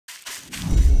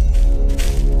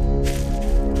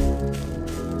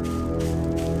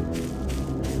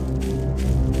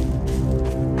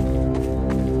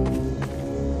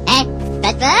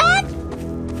that?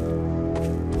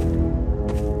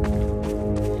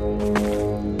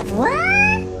 What?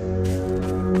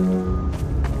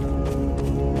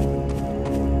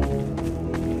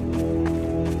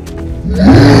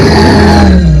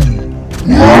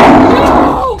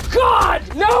 No, God!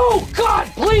 No, God,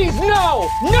 please, no!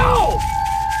 No!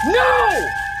 No!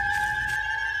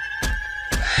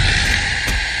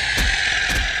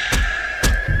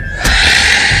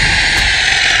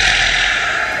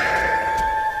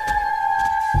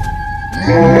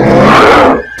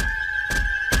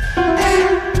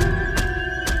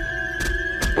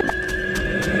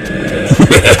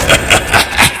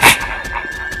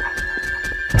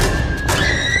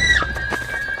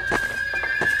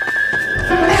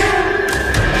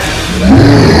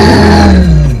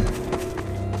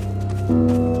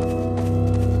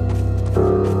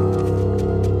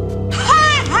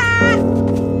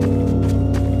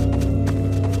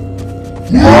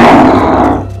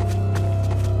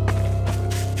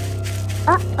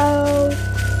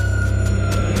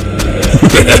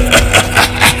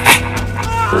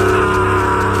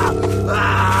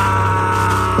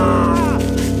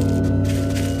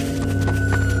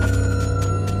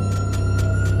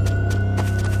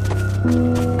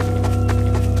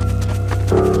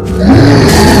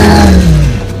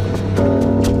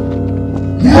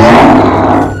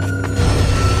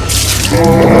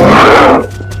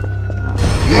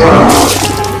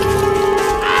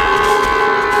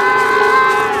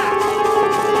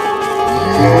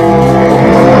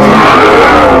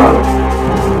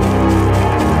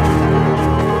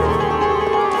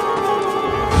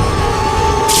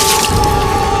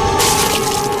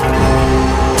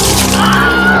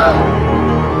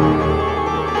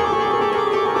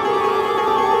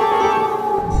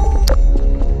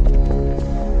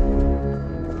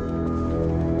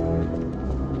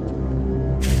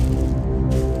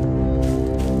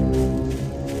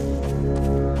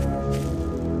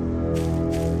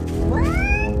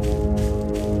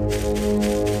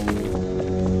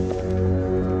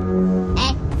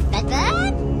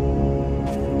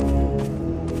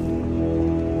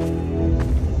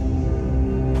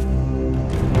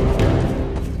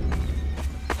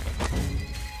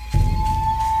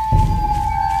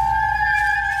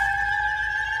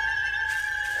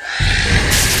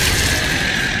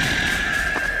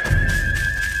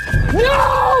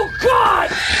 No, God!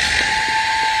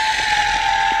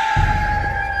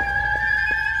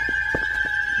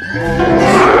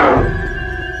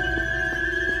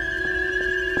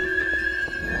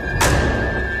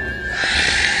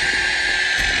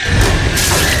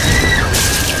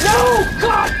 No,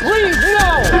 God, please,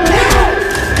 no! No!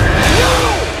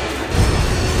 No!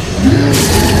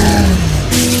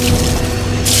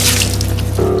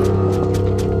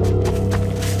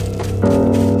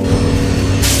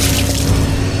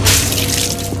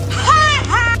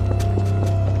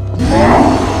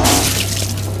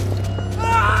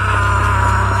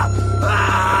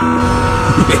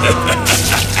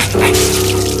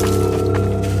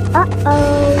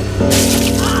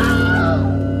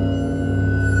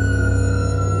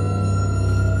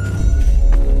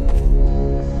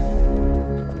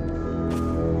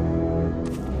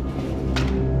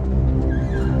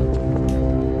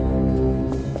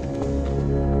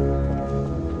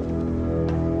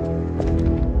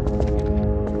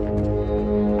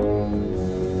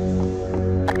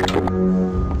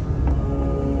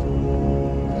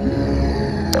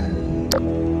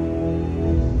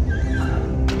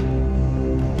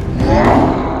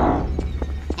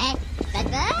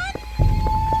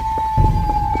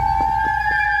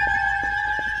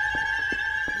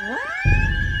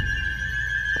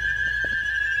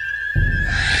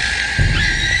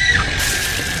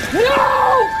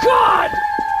 No, God!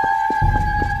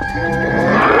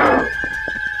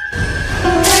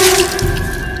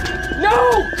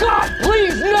 No, God,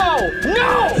 please, no!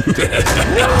 No!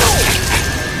 No!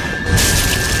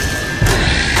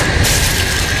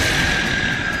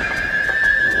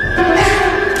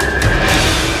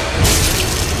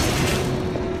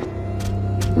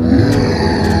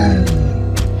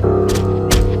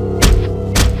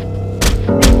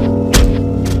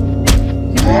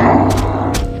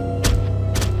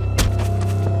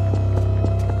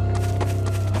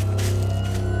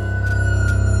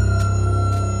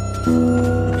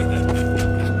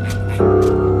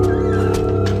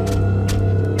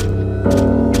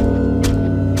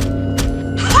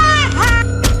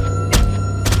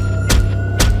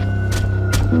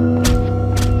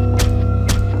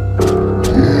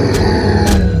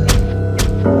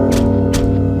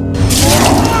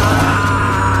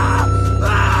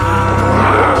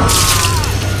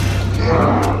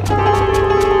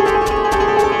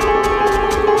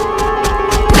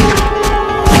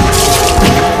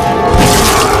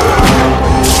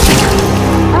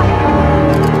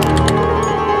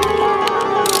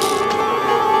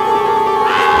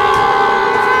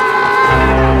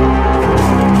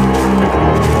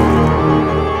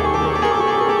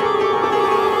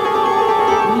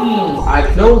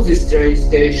 I've known this train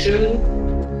station.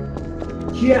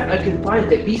 Here I can find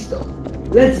the pistol.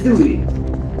 Let's do it.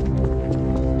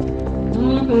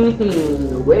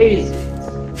 Where is it?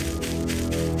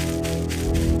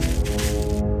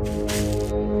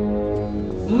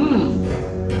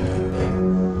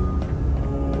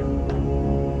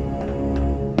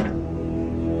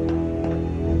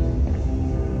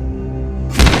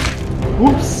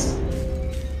 Oops.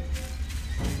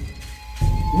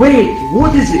 Wait,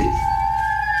 what is it?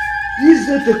 Is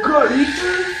that the car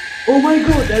EATER? Oh my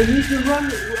god, I need to run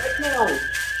right now.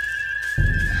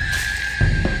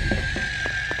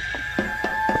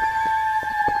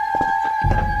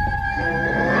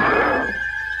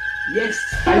 Yes,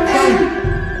 I found it.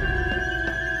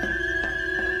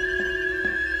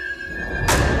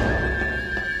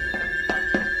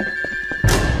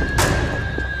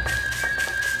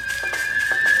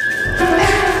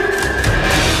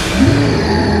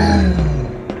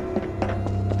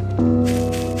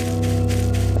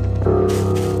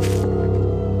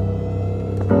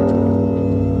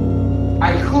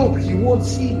 I hope he won't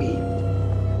see me.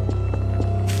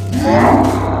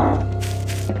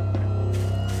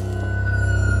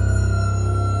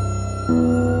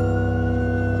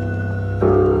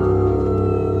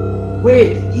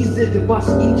 Wait, is that the bus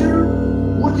EATER?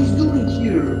 What is doing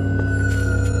here?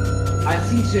 I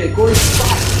think they're going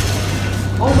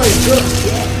fast. Oh my god,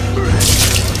 yeah.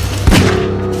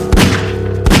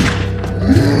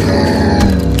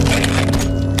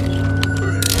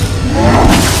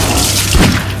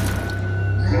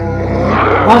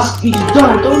 Bus is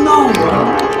died, oh no!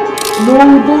 No,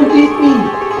 don't hit me!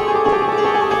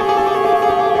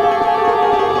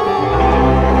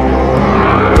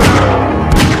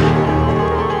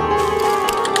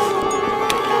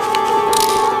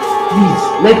 Please,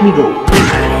 let me go.